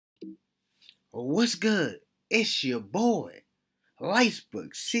What's good? It's your boy,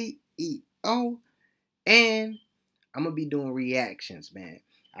 Lifebook CEO, and I'm gonna be doing reactions, man.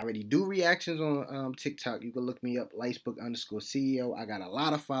 I already do reactions on TikTok. You can look me up, Lifebook_CEO. I got a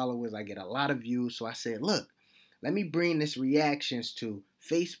lot of followers. I get a lot of views. So I said, look, let me bring this reactions to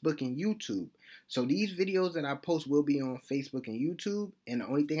Facebook and YouTube. So these videos that I post will be on Facebook and YouTube. And the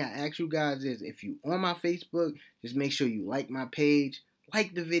only thing I ask you guys is, if you on my Facebook, just make sure you like my page,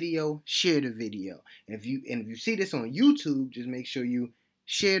 like the video, share the video. And if you see this on YouTube, just make sure you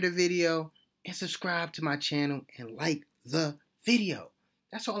share the video and subscribe to my channel and like the video.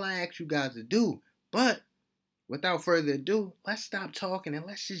 That's all I ask you guys to do. But without further ado, let's stop talking and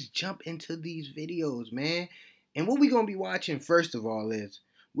let's just jump into these videos, man. And what we're going to be watching, first of all, is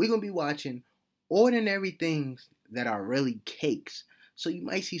we're going to be watching ordinary things that are really cakes. So you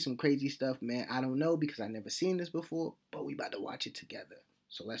might see some crazy stuff, man. I don't know, because I never seen this before, but we about to watch it together.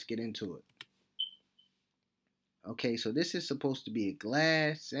 So let's get into it. Okay, so this is supposed to be a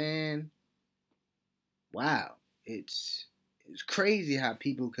glass, and wow, it's crazy how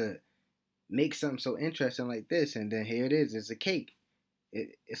people could make something so interesting like this, and then here it is. It's a cake.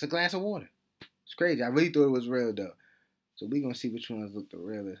 It's a glass of water. It's crazy. I really thought it was real though. So we're gonna see which ones look the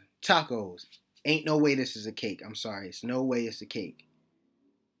realest. Tacos. Ain't no way this is a cake. I'm sorry. It's no way it's a cake.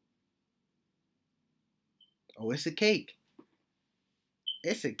 Oh, it's a cake.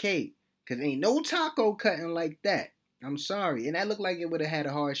 It's a cake. Cause ain't no taco cutting like that. I'm sorry. And that looked like it would have had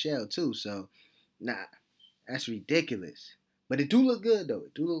a hard shell too. So, nah. That's ridiculous. But it do look good though.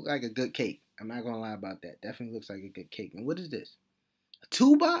 It do look like a good cake. I'm not gonna lie about that. Definitely looks like a good cake. And what is this? A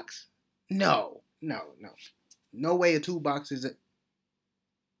 2-box? No. No way a 2-box is a...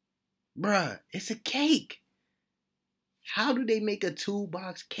 Bruh, it's a cake. How do they make a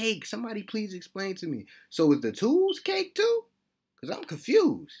 2-box cake? Somebody please explain to me. So is the 2's cake too? Because I'm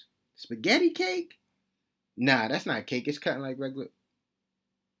confused. Spaghetti cake? Nah, that's not cake. It's cutting like regular...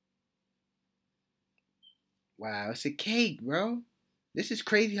 Wow, it's a cake, bro. This is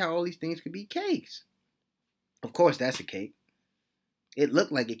crazy how all these things could be cakes. Of course, that's a cake. It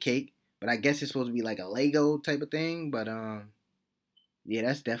looked like a cake, but I guess it's supposed to be like a Lego type of thing. But yeah,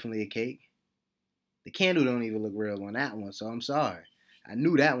 that's definitely a cake. The candle don't even look real on that one, so I'm sorry. I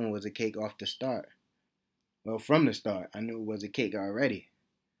knew that one was a cake off the start. Well, from the start, I knew it was a cake already.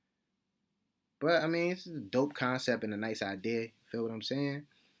 But I mean, it's a dope concept and a nice idea. Feel what I'm saying?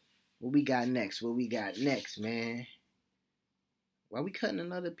 What we got next? What we got next, man? Why we cutting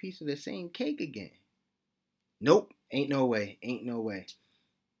another piece of the same cake again? Nope. Ain't no way. Ain't no way.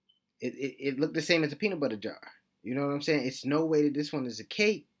 It looked the same as a peanut butter jar. You know what I'm saying? It's no way that this one is a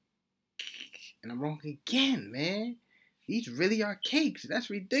cake. And I'm wrong again, man. These really are cakes.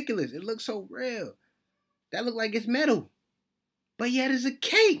 That's ridiculous. It looks so real. That look like it's metal. But yet it's a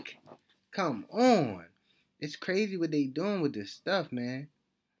cake. Come on. It's crazy what they doing with this stuff, man.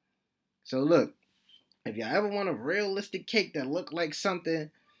 So look, if y'all ever want a realistic cake that look like something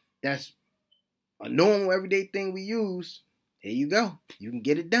that's a normal everyday thing we use, here you go. You can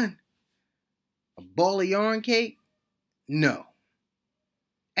get it done. A ball of yarn cake? No.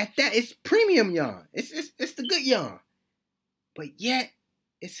 At that, it's premium yarn. It's the good yarn. But yet,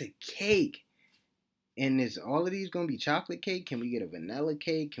 it's a cake. And is all of these gonna be chocolate cake? Can we get a vanilla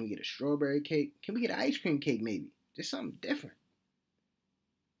cake? Can we get a strawberry cake? Can we get an ice cream cake maybe? Just something different.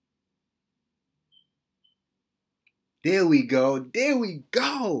 There we go. There we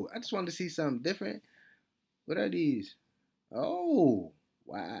go. I just wanted to see something different. What are these? Oh,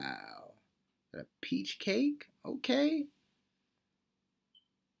 wow. A peach cake? Okay.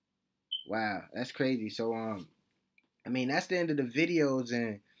 Wow, that's crazy. So, I mean, that's the end of the videos,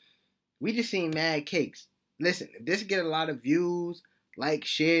 and we just seen mad cakes. Listen, if this get a lot of views, likes,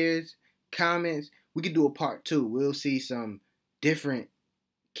 shares, comments, we could do a part 2. We'll see some different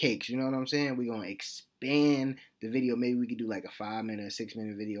cakes. You know what I'm saying? We're gonna expand the video. Maybe we could do like a 5-minute,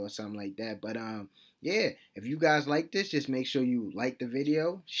 6-minute video or something like that. But yeah, if you guys like this, just make sure you like the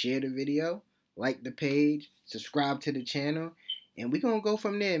video, share the video, like the page, subscribe to the channel, and we're gonna go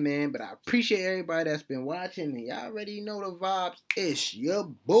from there, man. But I appreciate everybody that's been watching, and y'all already know the vibes. It's your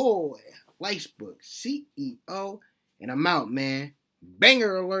boy, Lifebook CEO, and I'm out, man.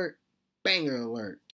 Banger alert, banger alert.